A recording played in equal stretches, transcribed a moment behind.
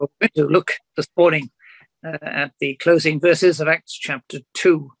We're going to look this morning at the closing verses of Acts chapter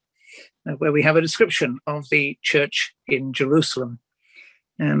 2, where we have a description of the church in Jerusalem.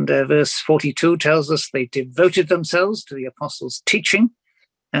 And verse 42 tells us they devoted themselves to the apostles' teaching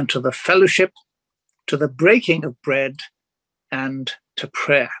and to the fellowship, to the breaking of bread, and to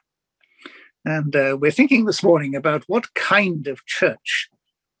prayer. And we're thinking this morning about what kind of church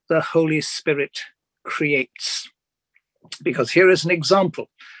the Holy Spirit creates. Because here is an example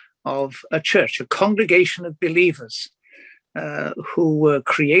of a church, a congregation of believers who were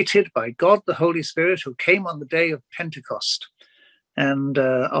created by God, the Holy Spirit, who came on the day of Pentecost, and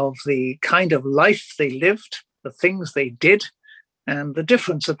of the kind of life they lived, the things they did, and the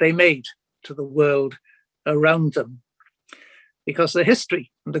difference that they made to the world around them. Because the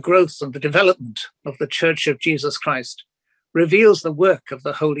history and the growth and the development of the Church of Jesus Christ reveals the work of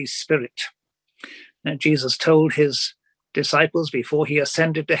the Holy Spirit. And Jesus told his disciples before he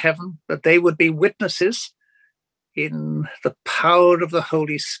ascended to heaven that they would be witnesses in the power of the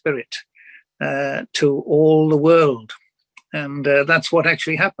Holy Spirit to all the world. And that's what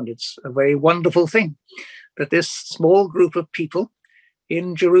actually happened. It's a very wonderful thing that this small group of people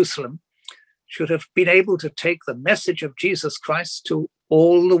in Jerusalem should have been able to take the message of Jesus Christ to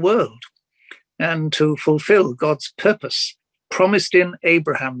all the world and to fulfill God's purpose promised in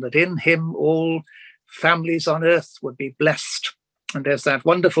Abraham, that in him all families on earth would be blessed. And there's that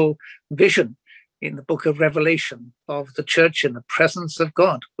wonderful vision in the book of Revelation of the church in the presence of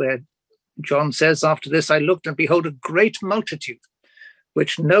God, where John says, after this I looked, and behold, a great multitude,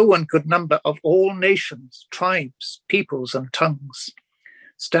 which no one could number, of all nations, tribes, peoples, and tongues,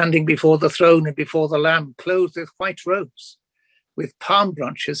 standing before the throne and before the Lamb, clothed with white robes, with palm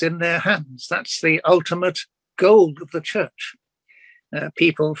branches in their hands. That's the ultimate goal of the church.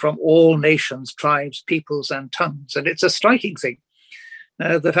 People from all nations, tribes, peoples, and tongues. And it's a striking thing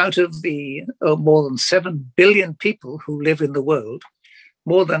that out of the more than 7 billion people who live in the world,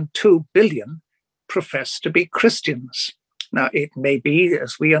 more than 2 billion profess to be Christians. Now, it may be,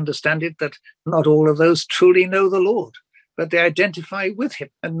 as we understand it, that not all of those truly know the Lord, but they identify with him,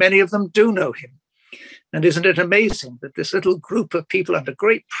 and many of them do know him. And isn't it amazing that this little group of people under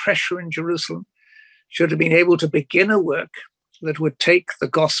great pressure in Jerusalem should have been able to begin a work that would take the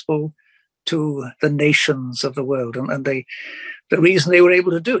gospel to the nations of the world? And the reason they were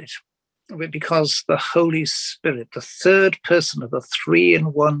able to do it was because the Holy Spirit, the third person of the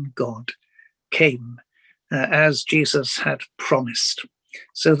three-in-one God, came as Jesus had promised.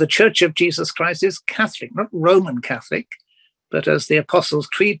 So the Church of Jesus Christ is Catholic, not Roman Catholic, but as the Apostles'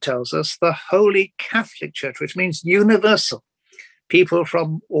 Creed tells us, the Holy Catholic Church, which means universal, people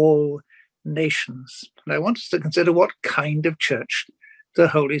from all nations. And I want us to consider what kind of church the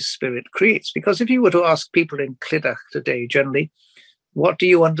Holy Spirit creates. Because if you were to ask people in Clydach today, generally, what do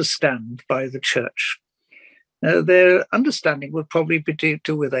you understand by the church? Their understanding would probably be to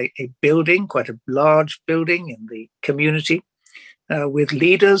do with a building, quite a large building in the community, with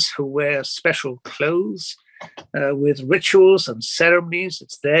leaders who wear special clothes, with rituals and ceremonies.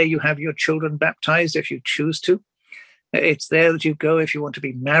 It's there you have your children baptized if you choose to. It's there that you go if you want to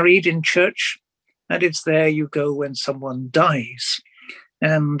be married in church, and it's there you go when someone dies.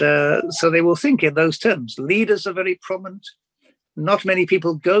 And so they will think in those terms. Leaders are very prominent. Not many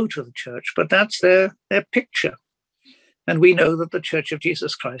people go to the church, but that's their picture. And we know that the Church of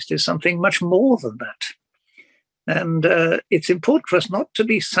Jesus Christ is something much more than that. And it's important for us not to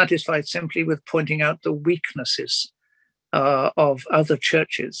be satisfied simply with pointing out the weaknesses of other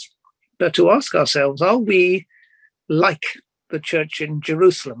churches, but to ask ourselves, are we like the church in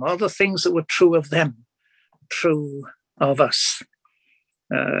Jerusalem? Are the things that were true of them true of us?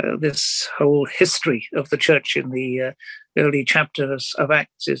 This whole history of the church in the early chapters of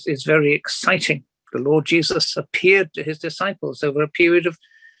Acts is very exciting. The Lord Jesus appeared to his disciples over a period of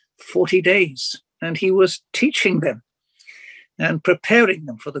 40 days, and he was teaching them and preparing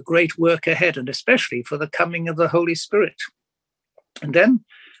them for the great work ahead, and especially for the coming of the Holy Spirit. And then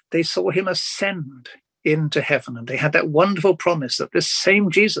they saw him ascend into heaven, and they had that wonderful promise that this same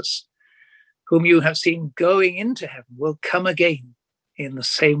Jesus, whom you have seen going into heaven, will come again in the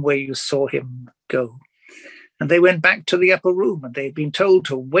same way you saw him go. And they went back to the upper room, and they had been told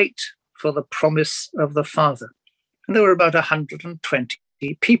to wait for the promise of the Father. And there were about 120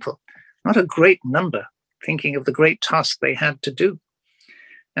 people, not a great number, thinking of the great task they had to do.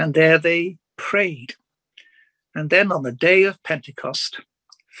 And there they prayed. And then on the day of Pentecost,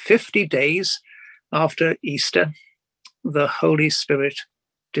 50 days after Easter, the Holy Spirit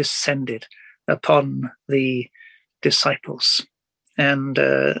descended upon the disciples. And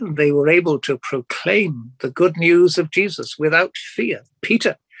they were able to proclaim the good news of Jesus without fear.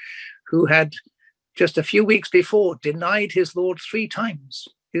 Peter who had just a few weeks before denied his Lord 3 times,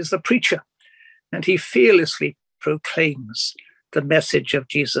 is the preacher. And he fearlessly proclaims the message of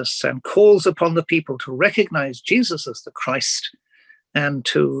Jesus and calls upon the people to recognize Jesus as the Christ and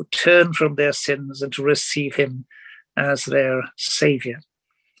to turn from their sins and to receive him as their savior.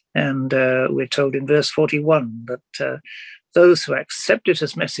 And we're told in verse 41 that those who accepted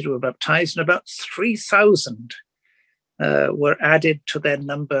his message were baptized, and about 3,000 were added to their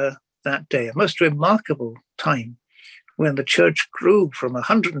number that day. A most remarkable time when the church grew from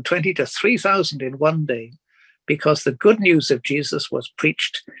 120 to 3,000 in one day, because the good news of Jesus was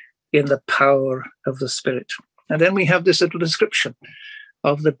preached in the power of the Spirit. And then we have this little description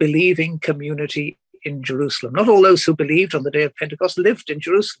of the believing community in Jerusalem. Not all those who believed on the day of Pentecost lived in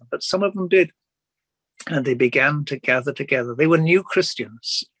Jerusalem, but some of them did. And they began to gather together. They were new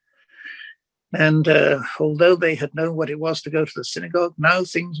Christians. And although they had known what it was to go to the synagogue, now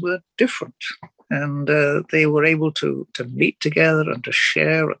things were different. And they were able to meet together and to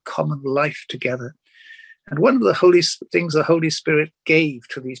share a common life together. And one of the things the Holy Spirit gave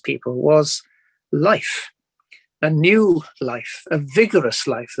to these people was life, a new life, a vigorous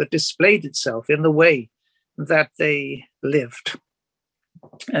life that displayed itself in the way that they lived.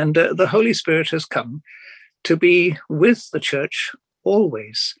 And the Holy Spirit has come to be with the church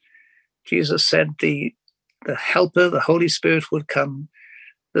always. Jesus said the Helper, the Holy Spirit, would come,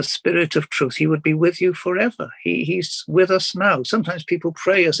 the Spirit of truth. He would be with you forever. He's with us now. Sometimes people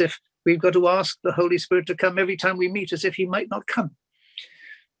pray as if we've got to ask the Holy Spirit to come every time we meet, as if he might not come.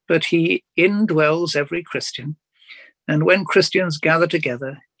 But he indwells every Christian. And when Christians gather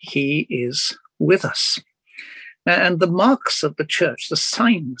together, he is with us. And the marks of the church, the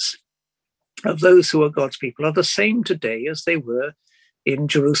signs of those who are God's people, are the same today as they were in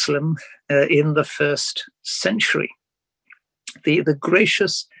Jerusalem in the first century. The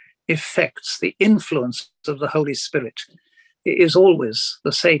gracious effects, the influence of the Holy Spirit is always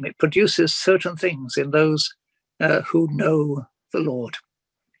the same. It produces certain things in those who know the Lord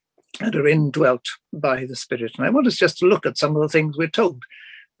and are indwelt by the Spirit. And I want us just to look at some of the things we're told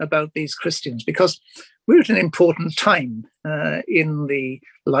about these Christians, because we're at an important time in the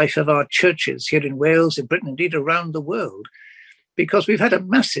life of our churches here in Wales, in Britain, indeed around the world, because we've had a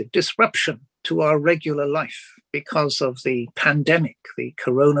massive disruption to our regular life because of the pandemic, the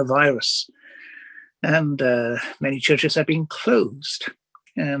coronavirus. And many churches have been closed.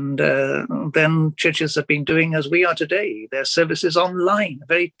 And then churches have been doing as we are today, their services online, a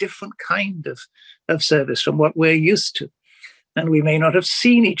very different kind of service from what we're used to. And we may not have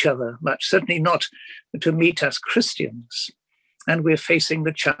seen each other much, certainly not to meet as Christians. And we're facing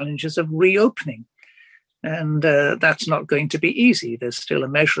the challenges of reopening. And that's not going to be easy. There's still a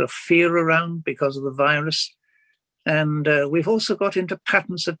measure of fear around because of the virus. And we've also got into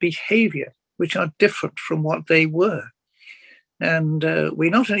patterns of behavior which are different from what they were. And we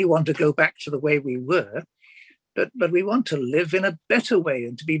not only want to go back to the way we were, but we want to live in a better way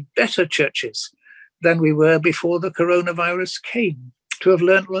and to be better churches than we were before the coronavirus came, to have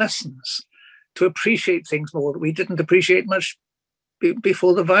learned lessons, to appreciate things more that we didn't appreciate much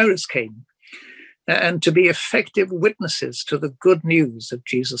before the virus came, and to be effective witnesses to the good news of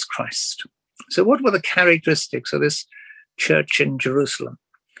Jesus Christ. So what were the characteristics of this church in Jerusalem?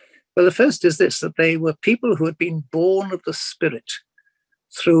 Well, the first is this, that they were people who had been born of the Spirit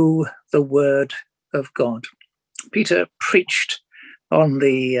through the word of God. Peter preached on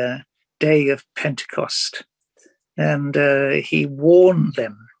the day of Pentecost, and he warned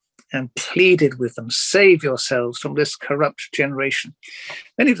them and pleaded with them, save yourselves from this corrupt generation.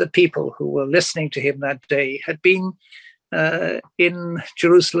 Many of the people who were listening to him that day had been in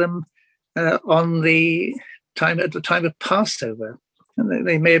Jerusalem at the time of Passover. And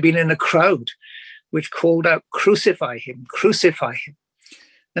they may have been in a crowd which called out, crucify him, crucify him.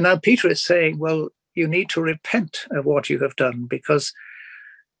 And now Peter is saying, well, you need to repent of what you have done, because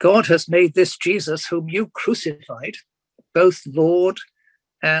God has made this Jesus whom you crucified both Lord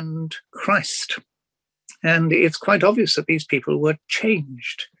and Christ. And it's quite obvious that these people were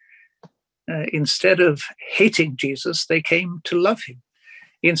changed. Instead of hating Jesus, they came to love him.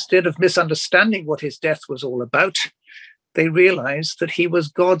 Instead of misunderstanding what his death was all about, they realized that he was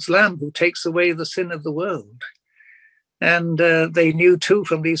God's Lamb who takes away the sin of the world. And they knew too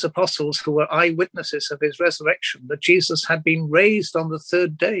from these apostles who were eyewitnesses of his resurrection that Jesus had been raised on the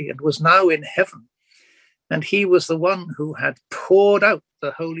third day and was now in heaven. And he was the one who had poured out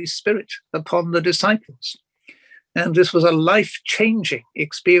the Holy Spirit upon the disciples. And this was a life-changing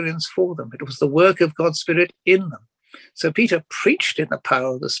experience for them. It was the work of God's Spirit in them. So Peter preached in the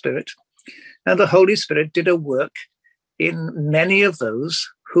power of the Spirit, and the Holy Spirit did a work in many of those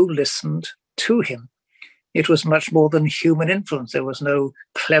who listened to him. It was much more than human influence. There was no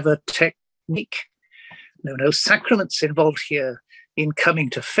clever technique, no sacraments involved here in coming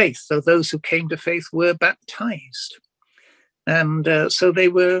to faith, though those who came to faith were baptized. And so they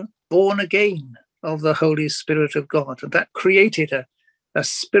were born again of the Holy Spirit of God. And that created a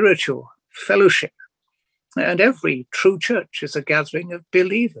spiritual fellowship. And every true church is a gathering of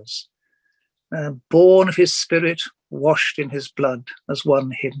believers, born of his Spirit, washed in his blood, as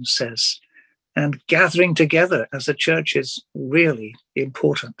one hymn says. And gathering together as a church is really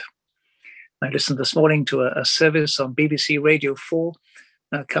important. I listened this morning to a service on BBC Radio 4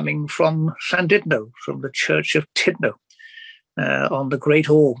 coming from Llandudno, from the Church of Tidno, on the Great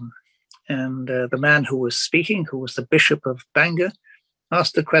Orme. And the man who was speaking, who was the Bishop of Bangor,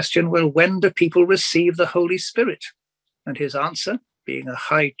 asked the question, well, when do people receive the Holy Spirit? And his answer, being a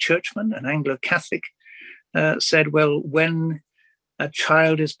high churchman, an Anglo-Catholic, said, well, when a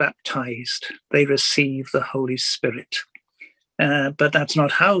child is baptized, they receive the Holy Spirit. But that's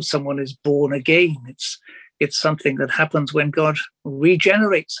not how someone is born again. It's something that happens when God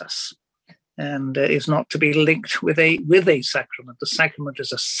regenerates us, and is not to be linked with a sacrament. The sacrament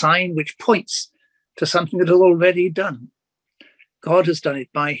is a sign which points to something that is already done. God has done it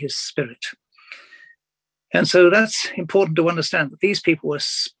by his Spirit. And so that's important to understand, that these people were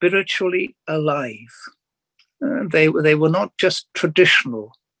spiritually alive. They were not just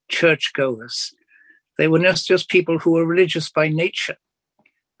traditional churchgoers. They were not just people who were religious by nature,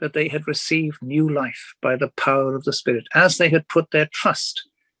 but they had received new life by the power of the Spirit, as they had put their trust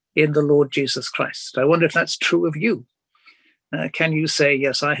in the Lord Jesus Christ. I wonder if that's true of you. Can you say,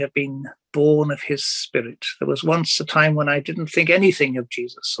 yes, I have been born of his Spirit? There was once a time when I didn't think anything of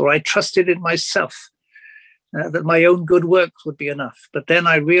Jesus, or I trusted in myself, that my own good works would be enough. But then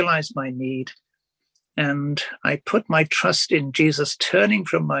I realized my need, and I put my trust in Jesus, turning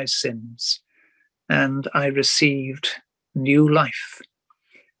from my sins, and I received new life.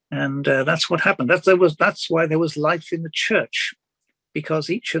 And that's what happened. That's why there was life in the church, because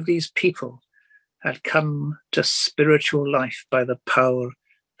each of these people had come to spiritual life by the power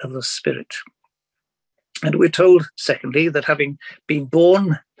of the Spirit. And we're told, secondly, that having been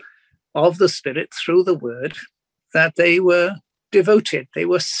born of the Spirit through the Word, that they were devoted, they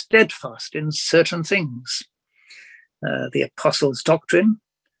were steadfast in certain things. The apostles' doctrine,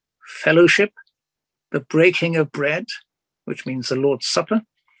 fellowship, the breaking of bread, which means the Lord's Supper,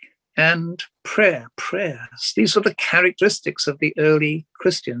 and prayers. These were the characteristics of the early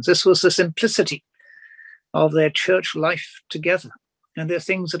Christians. This was the simplicity of their church life together. And they're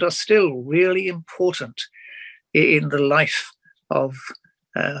things that are still really important in the life of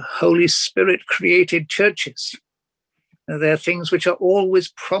Holy Spirit-created churches. They're things which are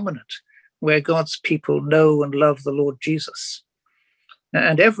always prominent where God's people know and love the Lord Jesus.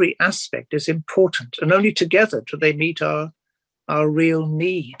 And every aspect is important, and only together do they meet our real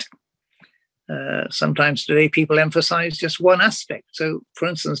need. Sometimes today people emphasize just one aspect. So, for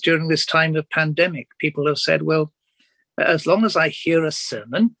instance, during this time of pandemic, people have said, well, as long as I hear a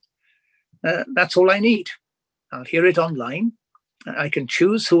sermon, that's all I need. I'll hear it online. I can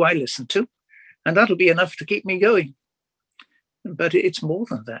choose who I listen to, and that'll be enough to keep me going. But it's more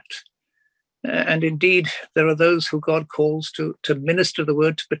than that. And indeed, there are those who God calls to minister the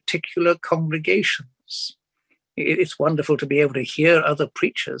word to particular congregations. It's wonderful to be able to hear other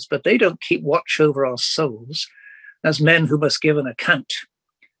preachers, but they don't keep watch over our souls as men who must give an account.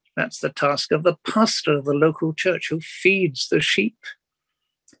 That's the task of the pastor of the local church who feeds the sheep.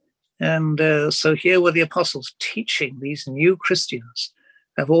 And so here were the apostles teaching these new Christians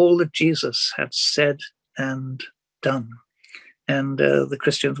of all that Jesus had said and done. And the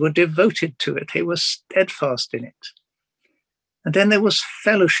Christians were devoted to it. They were steadfast in it. And then there was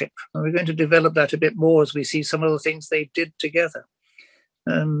fellowship. And we're going to develop that a bit more as we see some of the things they did together.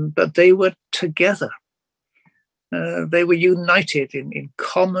 But they were together. They were united in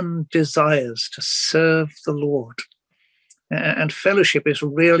common desires to serve the Lord. And fellowship is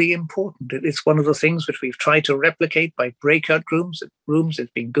really important. It's one of the things which we've tried to replicate by breakout rooms.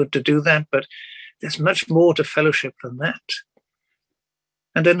 It's been good to do that, but there's much more to fellowship than that.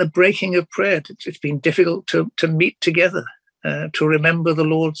 And then the breaking of bread. It's been difficult to meet together, to remember the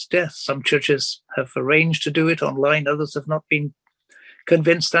Lord's death. Some churches have arranged to do it online. Others have not been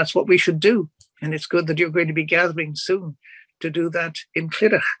convinced that's what we should do. And it's good that you're going to be gathering soon to do that in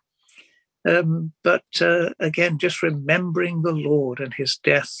Clydach. But again, just remembering the Lord and his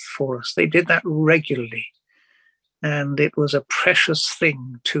death for us. They did that regularly. And it was a precious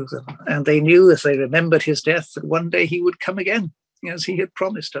thing to them. And they knew as they remembered his death that one day he would come again, as he had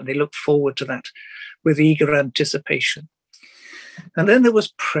promised. And they looked forward to that with eager anticipation. And then there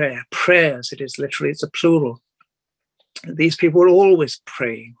was prayer. Prayers, it is literally, it's a plural. These people were always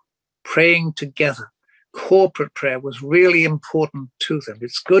praying together. Corporate prayer was really important to them.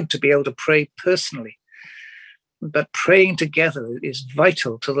 It's good to be able to pray personally, but praying together is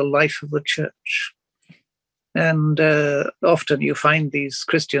vital to the life of the church. And often you find these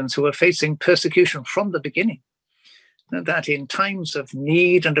Christians who are facing persecution from the beginning, that in times of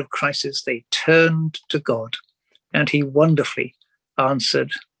need and of crisis, they turned to God, and he wonderfully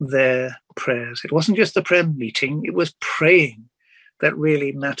answered their prayers. It wasn't just the prayer meeting, it was praying that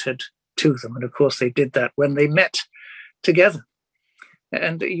really mattered to them. And of course, they did that when they met together.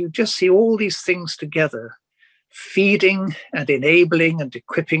 And you just see all these things together, feeding and enabling and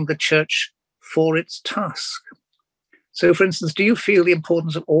equipping the church for its task. So, for instance, do you feel the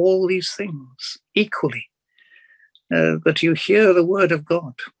importance of all these things equally? That you hear the word of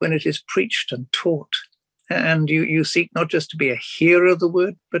God when it is preached and taught, and you seek not just to be a hearer of the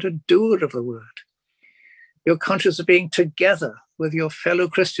word, but a doer of the word. You're conscious of being together with your fellow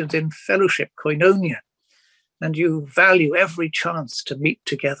Christians in fellowship, koinonia, and you value every chance to meet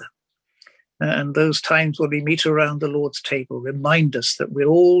together. And those times when we meet around the Lord's table remind us that we're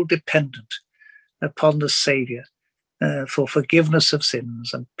all dependent upon the Savior for forgiveness of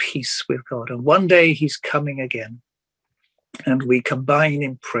sins and peace with God. And one day he's coming again. And we combine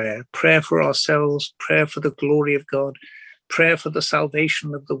in prayer for ourselves, prayer for the glory of God, prayer for the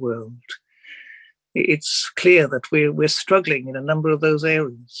salvation of the world. It's clear that we're struggling in a number of those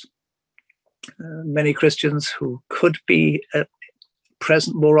areas. Many Christians who could be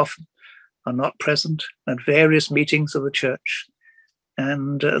present more often are not present at various meetings of the church.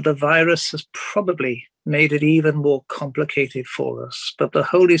 And the virus has probably made it even more complicated for us. But the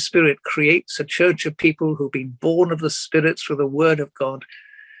Holy Spirit creates a church of people who've been born of the Spirit through the word of God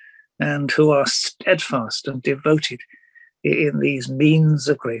and who are steadfast and devoted in these means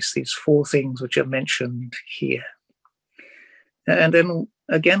of grace, these four things which are mentioned here. And then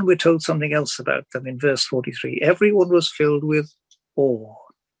again, we're told something else about them in verse 43. Everyone was filled with awe.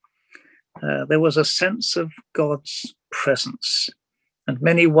 There was a sense of God's presence. And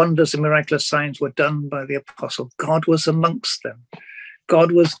many wonders and miraculous signs were done by the apostle. God was amongst them.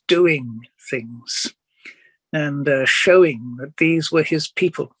 God was doing things and showing that these were his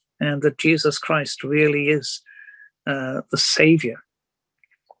people and that Jesus Christ really is the Savior.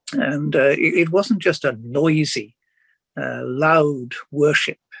 And it wasn't just a noisy, loud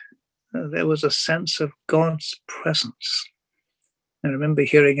worship. There was a sense of God's presence. I remember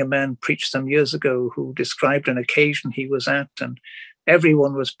hearing a man preach some years ago who described an occasion he was at, and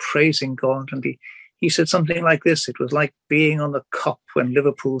everyone was praising God. And he said something like this: it was like being on the Kop when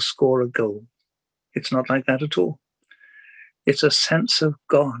Liverpool score a goal. It's not like that at all. It's a sense of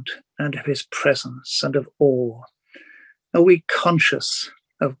God and of his presence and of awe. Are we conscious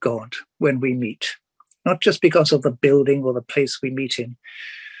of God when we meet? Not just because of the building or the place we meet in,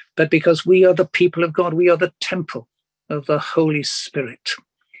 but because we are the people of God. We are the temple of the Holy Spirit.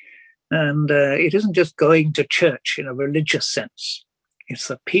 And it isn't just going to church in a religious sense. It's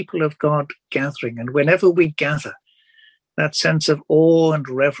the people of God gathering. And whenever we gather, that sense of awe and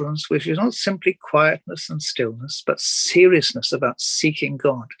reverence, which is not simply quietness and stillness, but seriousness about seeking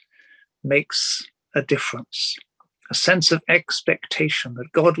God, makes a difference. A sense of expectation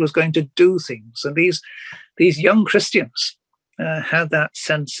that God was going to do things. And these young Christians had that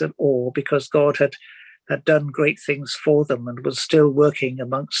sense of awe because God had done great things for them and was still working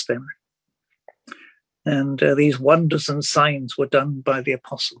amongst them. And these wonders and signs were done by the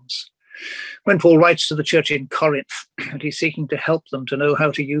apostles. When Paul writes to the church in Corinth, and he's seeking to help them to know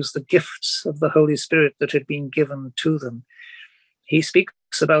how to use the gifts of the Holy Spirit that had been given to them, he speaks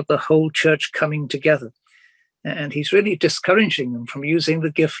about the whole church coming together. And he's really discouraging them from using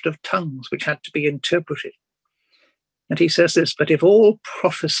the gift of tongues, which had to be interpreted. And he says this: but if all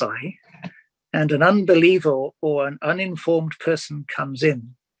prophesy, and an unbeliever or an uninformed person comes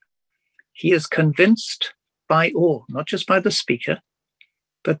in, he is convinced by all, not just by the speaker,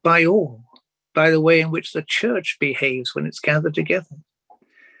 but by all, by the way in which the church behaves when it's gathered together.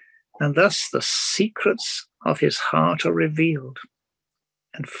 And thus the secrets of his heart are revealed.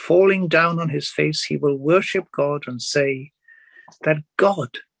 And falling down on his face, he will worship God and say that God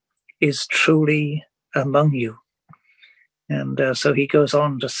is truly among you. And so he goes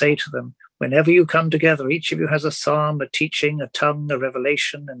on to say to them, whenever you come together, each of you has a psalm, a teaching, a tongue, a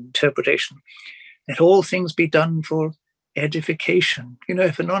revelation, an interpretation. Let all things be done for edification. You know,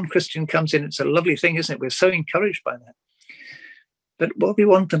 if a non-Christian comes in, it's a lovely thing, isn't it? We're so encouraged by that. But what we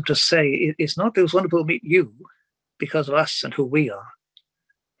want them to say is not it was wonderful to meet you because of us and who we are,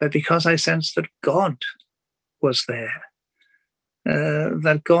 but because I sensed that God was there.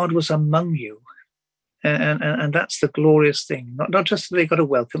 that God was among you. And that's the glorious thing. Not just that they got a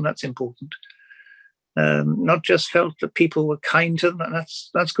welcome, that's important. Not just felt that people were kind to them,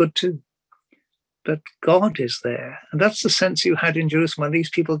 that's good too. But God is there. And that's the sense you had in Jerusalem when these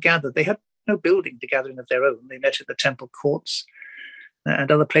people gathered. They had no building to gather in of their own. They met at the temple courts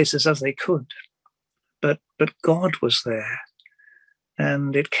and other places as they could. But God was there.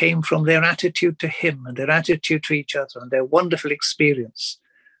 And it came from their attitude to him and their attitude to each other and their wonderful experience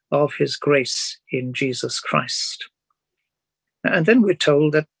of his grace in Jesus Christ. And then we're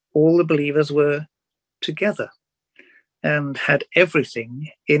told that all the believers were together and had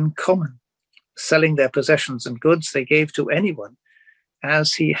everything in common. Selling their possessions and goods, they gave to anyone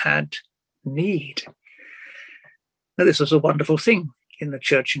as he had need. Now, this was a wonderful thing in the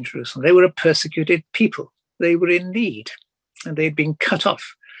church in Jerusalem. They were a persecuted people. They were in need, and they'd been cut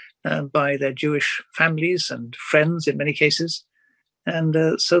off by their Jewish families and friends in many cases.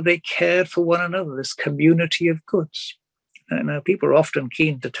 And so they cared for one another, this community of goods. Now, people are often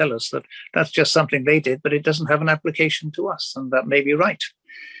keen to tell us that that's just something they did, but it doesn't have an application to us, and that may be right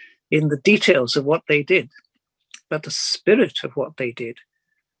in the details of what they did. But the spirit of what they did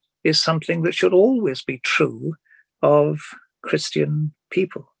is something that should always be true of Christian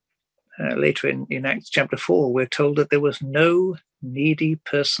people. Later in Acts chapter 4, we're told that there was no needy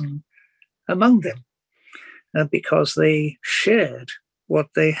person among them because they shared what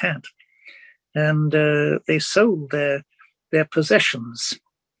they had. And they sold their possessions.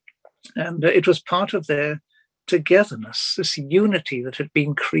 And it was part of their togetherness, this unity that had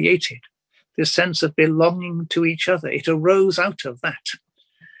been created, this sense of belonging to each other. It arose out of that.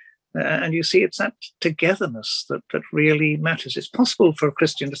 And you see, it's that togetherness that really matters. It's possible for a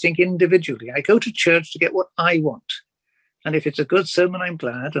Christian to think individually. I go to church to get what I want. And if it's a good sermon, I'm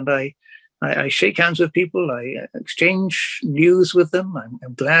glad. And I shake hands with people. I exchange news with them.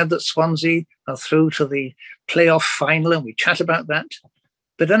 I'm glad that Swansea are through to the playoff final and we chat about that.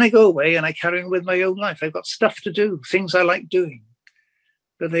 But then I go away and I carry on with my own life. I've got stuff to do, things I like doing.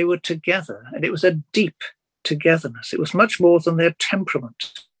 But they were together, and it was a deep togetherness. It was much more than their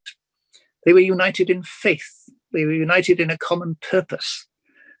temperament. They were united in faith. They were united in a common purpose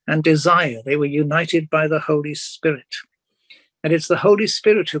and desire. They were united by the Holy Spirit. And it's the Holy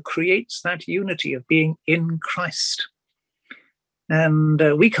Spirit who creates that unity of being in Christ. And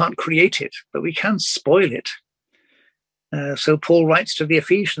we can't create it, but we can spoil it. So Paul writes to the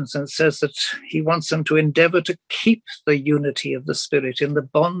Ephesians and says that he wants them to endeavor to keep the unity of the Spirit in the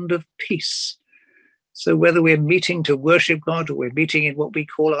bond of peace. So whether we're meeting to worship God or we're meeting in what we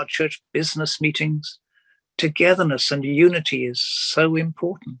call our church business meetings, togetherness and unity is so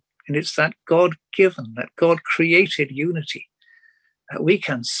important. And it's that God-given, that God-created unity that we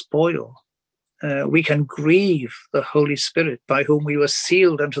can spoil. We can grieve the Holy Spirit by whom we were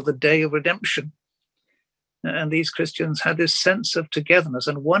sealed unto the day of redemption. And these Christians had this sense of togetherness.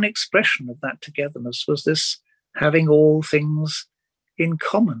 And one expression of that togetherness was this having all things in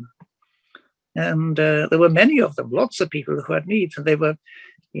common. And there were many of them, lots of people who had needs. And they were,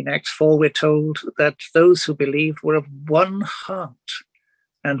 in Acts 4, we're told that those who believed were of one heart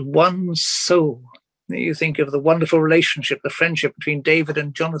and one soul. You think of the wonderful relationship, the friendship between David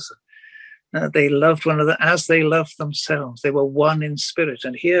and Jonathan. They loved one another as they loved themselves. They were one in spirit.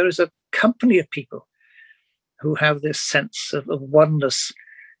 And here is a company of people who have this sense of oneness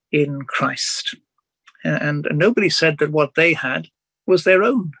in Christ. And nobody said that what they had was their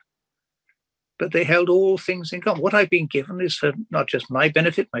own, but they held all things in common. What I've been given is for not just my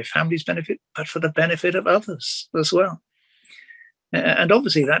benefit, my family's benefit, but for the benefit of others as well. And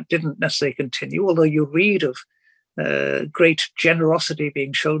obviously that didn't necessarily continue, although you read of great generosity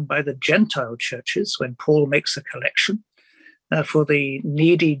being shown by the Gentile churches when Paul makes a collection for the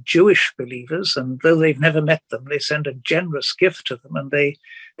needy Jewish believers. And though they've never met them, they send a generous gift to them and they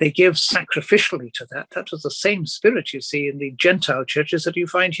give sacrificially to that. That was the same spirit you see in the Gentile churches that you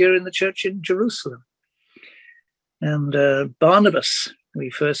find here in the church in Jerusalem. And Barnabas, we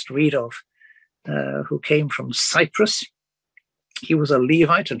first read of, who came from Cyprus. He was a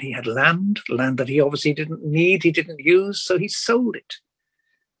Levite and he had land that he obviously didn't need, he didn't use, so he sold it.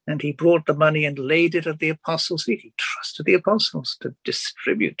 And he brought the money and laid it at the apostles' feet. He trusted the apostles to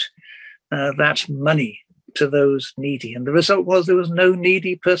distribute that money to those needy. And the result was there was no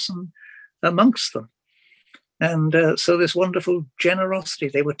needy person amongst them. And so this wonderful generosity,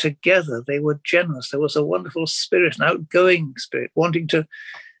 they were together, they were generous. There was a wonderful spirit, an outgoing spirit, wanting to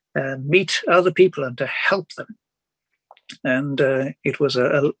meet other people and to help them. And it was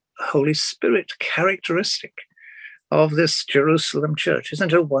a Holy Spirit characteristic of this Jerusalem church.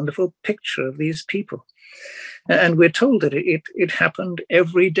 Isn't it a wonderful picture of these people? And we're told that it happened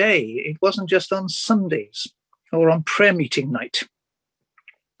every day. It wasn't just on Sundays or on prayer meeting night.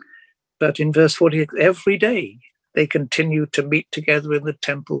 But in verse 46, every day they continued to meet together in the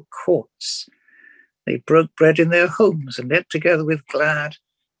temple courts. They broke bread in their homes and ate together with glad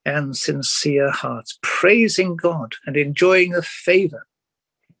and sincere hearts, praising God and enjoying the favor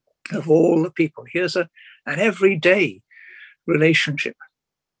of all the people. Here's an everyday relationship.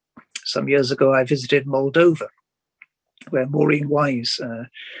 Some years ago, I visited Moldova, where Maureen Wise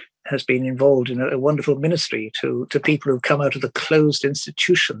has been involved in a wonderful ministry to people who come out of the closed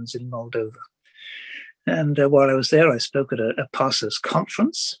institutions in Moldova. And while I was there, I spoke at a pastors'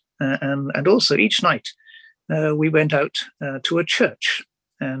 conference. And also each night, we went out to a church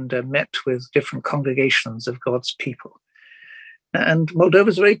and met with different congregations of God's people. And Moldova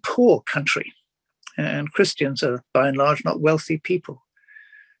is a very poor country, and Christians are by and large not wealthy people,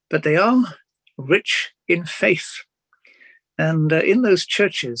 but they are rich in faith. And in those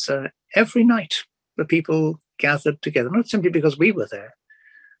churches, every night, the people gathered together, not simply because we were there,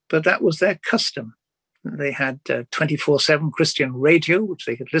 but that was their custom. They had 24/7 Christian radio, which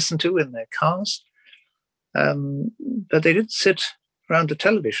they could listen to in their cars. But they didn't sit around the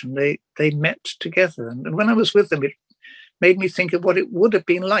television. They met together. And when I was with them, it made me think of what it would have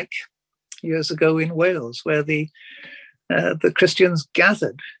been like years ago in Wales, where the Christians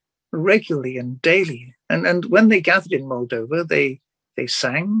gathered regularly and daily. And when they gathered in Moldova, they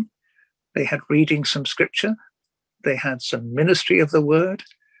sang, they had readings from scripture, they had some ministry of the word,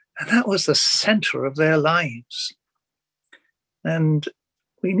 and that was the center of their lives. And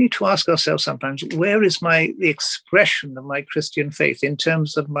we need to ask ourselves sometimes, where is the expression of my Christian faith in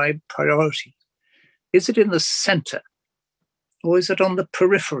terms of my priority? Is it in the center, or is it on the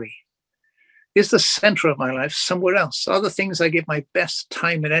periphery? Is the center of my life somewhere else? Are the things I give my best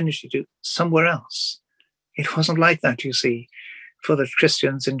time and energy to somewhere else? It wasn't like that, you see, for the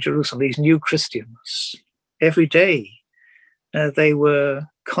Christians in Jerusalem, these new Christians. Every day, they were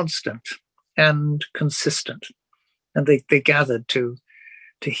constant and consistent. And they gathered to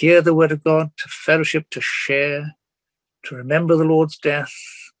hear the word of God, to fellowship, to share, to remember the Lord's death,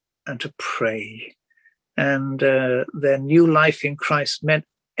 and to pray. And their new life in Christ meant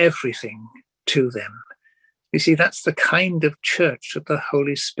everything to them. You see, that's the kind of church that the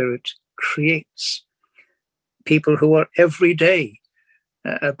Holy Spirit creates. People who are every day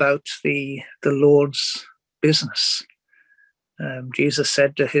about the Lord's business. Jesus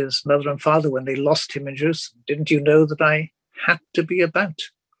said to his mother and father when they lost him in Jerusalem, "Didn't you know that I had to be about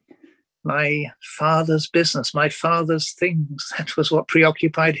my Father's business, my Father's things?" That was what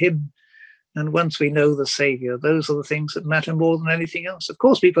preoccupied him. And once we know the Savior, those are the things that matter more than anything else. Of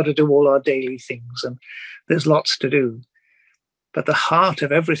course, we've got to do all our daily things, and there's lots to do. But the heart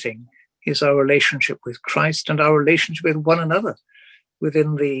of everything is our relationship with Christ and our relationship with one another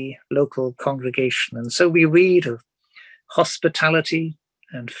within the local congregation. And so we read of hospitality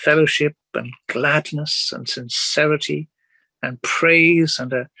and fellowship and gladness and sincerity and praise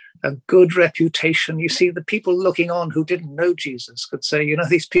and a good reputation. You see, the people looking on who didn't know Jesus could say, you know,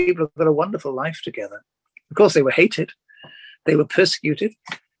 these people have got a wonderful life together. Of course, they were hated. They were persecuted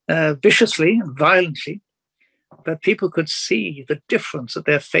viciously and violently. But people could see the difference that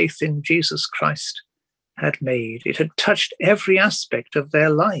their faith in Jesus Christ had made. It had touched every aspect of their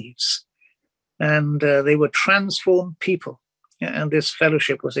lives. And they were transformed people. And this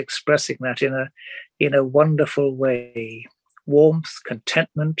fellowship was expressing that in a wonderful way. Warmth,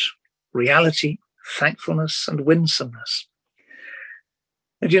 contentment, reality, thankfulness, and winsomeness.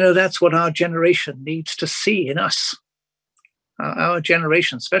 And, you know, that's what our generation needs to see in us. Our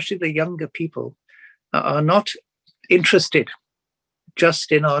generation, especially the younger people, are not interested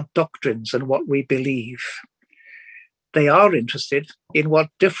just in our doctrines and what we believe. They are interested in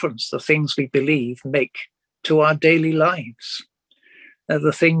what difference the things we believe make to our daily lives,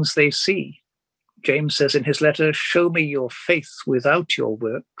 the things they see. James says in his letter, "Show me your faith without your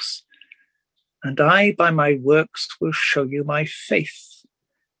works, and I by my works will show you my faith."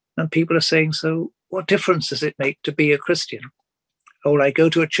 And people are saying, so what difference does it make to be a Christian? Oh, I go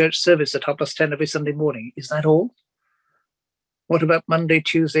to a church service at 10:30 every Sunday morning. Is that all? What about Monday,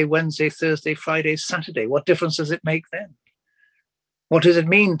 Tuesday, Wednesday, Thursday, Friday, Saturday? What difference does it make then? What does it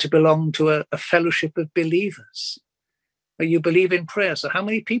mean to belong to a fellowship of believers? You believe in prayer. So how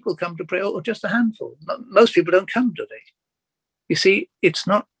many people come to pray? Oh, just a handful. Most people don't come, do they? You see, it's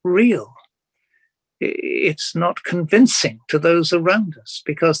not real. It's not convincing to those around us,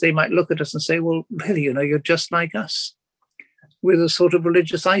 because they might look at us and say, well, really, you know, you're just like us, with a sort of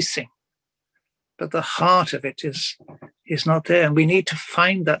religious icing. but the heart of it is not there. And we need to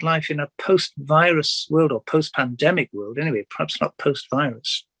find that life in a post-virus world, or post-pandemic world anyway, perhaps not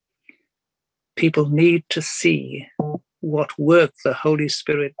post-virus. People need to see what work the Holy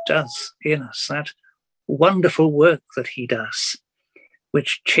Spirit does in us, that wonderful work that he does,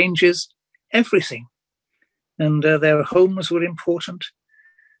 which changes everything. And their homes were important,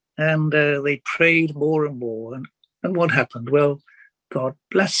 and they prayed more and more. And what happened? Well, God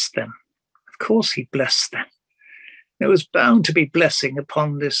blessed them. Of course he blessed them. There was bound to be blessing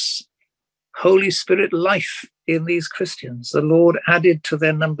upon this Holy Spirit life in these Christians. The Lord added to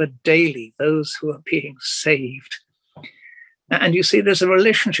their number daily those who are being saved. And you see, there's a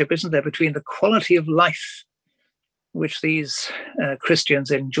relationship, isn't there, between the quality of life which these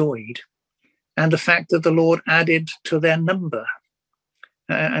Christians enjoyed and the fact that the Lord added to their number.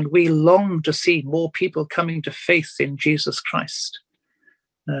 And we long to see more people coming to faith in Jesus Christ.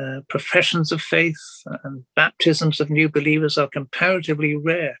 Professions of faith and baptisms of new believers are comparatively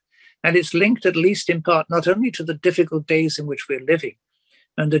rare. And it's linked, at least in part, not only to the difficult days in which we're living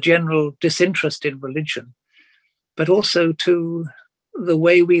and the general disinterest in religion, but also to the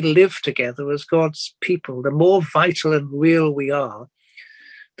way we live together as God's people. The more vital and real we are,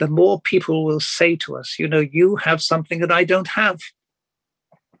 the more people will say to us, you know, you have something that I don't have.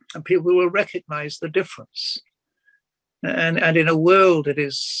 And people will recognize the difference. And in a world that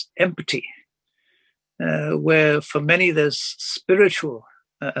is empty, where for many there's spiritual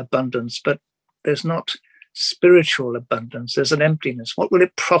abundance, but there's not spiritual abundance, there's an emptiness. What will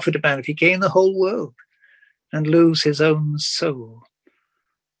it profit a man if he gain the whole world and lose his own soul?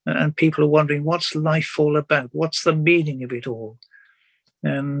 And people are wondering, what's life all about? What's the meaning of it all?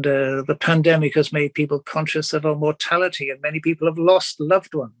 And the pandemic has made people conscious of our mortality, and many people have lost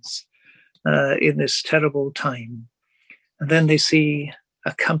loved ones in this terrible time. And then they see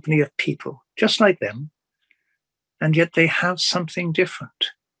a company of people just like them, and yet they have something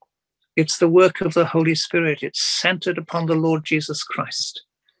different. It's the work of the Holy Spirit. It's centered upon the Lord Jesus Christ.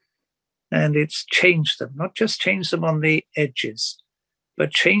 And it's changed them, not just changed them on the edges,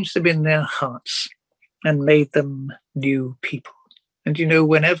 but changed them in their hearts and made them new people. And you know,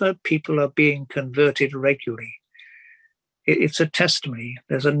 whenever people are being converted regularly, it's a testimony.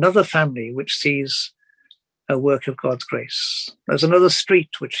 There's another family which sees a work of God's grace. There's another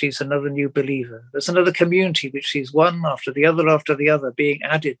street which sees another new believer. There's another community which sees one after the other being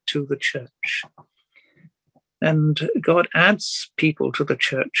added to the church. And God adds people to the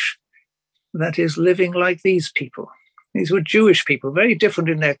church that is living like these people. These were Jewish people, very different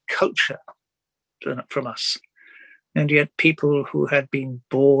in their culture from us, and yet people who had been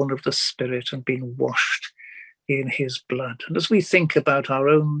born of the Spirit and been washed in his blood. And as we think about our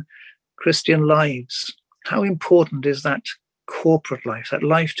own Christian lives, how important is that corporate life, that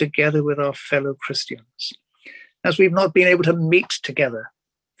life together with our fellow Christians? As we've not been able to meet together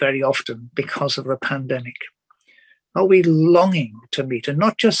very often because of the pandemic, are we longing to meet, and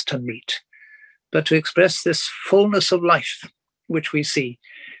not just to meet, but to express this fullness of life which we see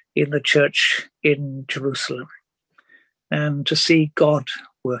in the church in Jerusalem, and to see God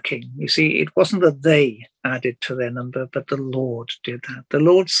working? You see, it wasn't that they added to their number, but the Lord did that. The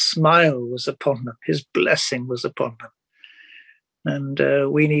Lord's smile was upon them. His blessing was upon them.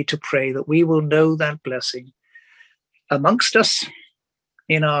 And we need to pray that we will know that blessing amongst us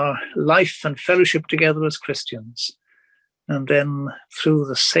in our life and fellowship together as Christians, and then through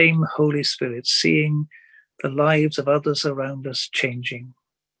the same Holy Spirit, seeing the lives of others around us changing.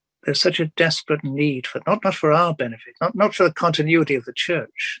 There's such a desperate need for, not for our benefit, not for the continuity of the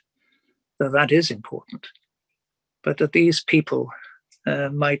church, though that is important, but that these people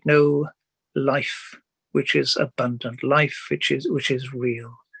might know life which is abundant, life which is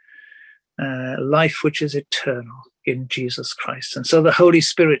real, life which is eternal in Jesus Christ. And so the Holy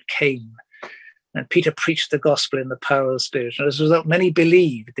Spirit came, and Peter preached the gospel in the power of the Spirit. And as a result, many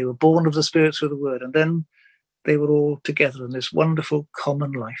believed. They were born of the Spirit through the word. And then they were all together in this wonderful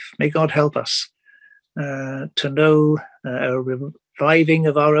common life. May God help us to know a reviving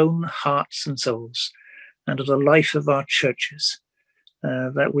of our own hearts and souls and of the life of our churches,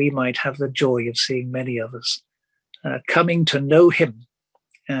 that we might have the joy of seeing many others coming to know him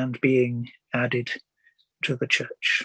and being added to the church.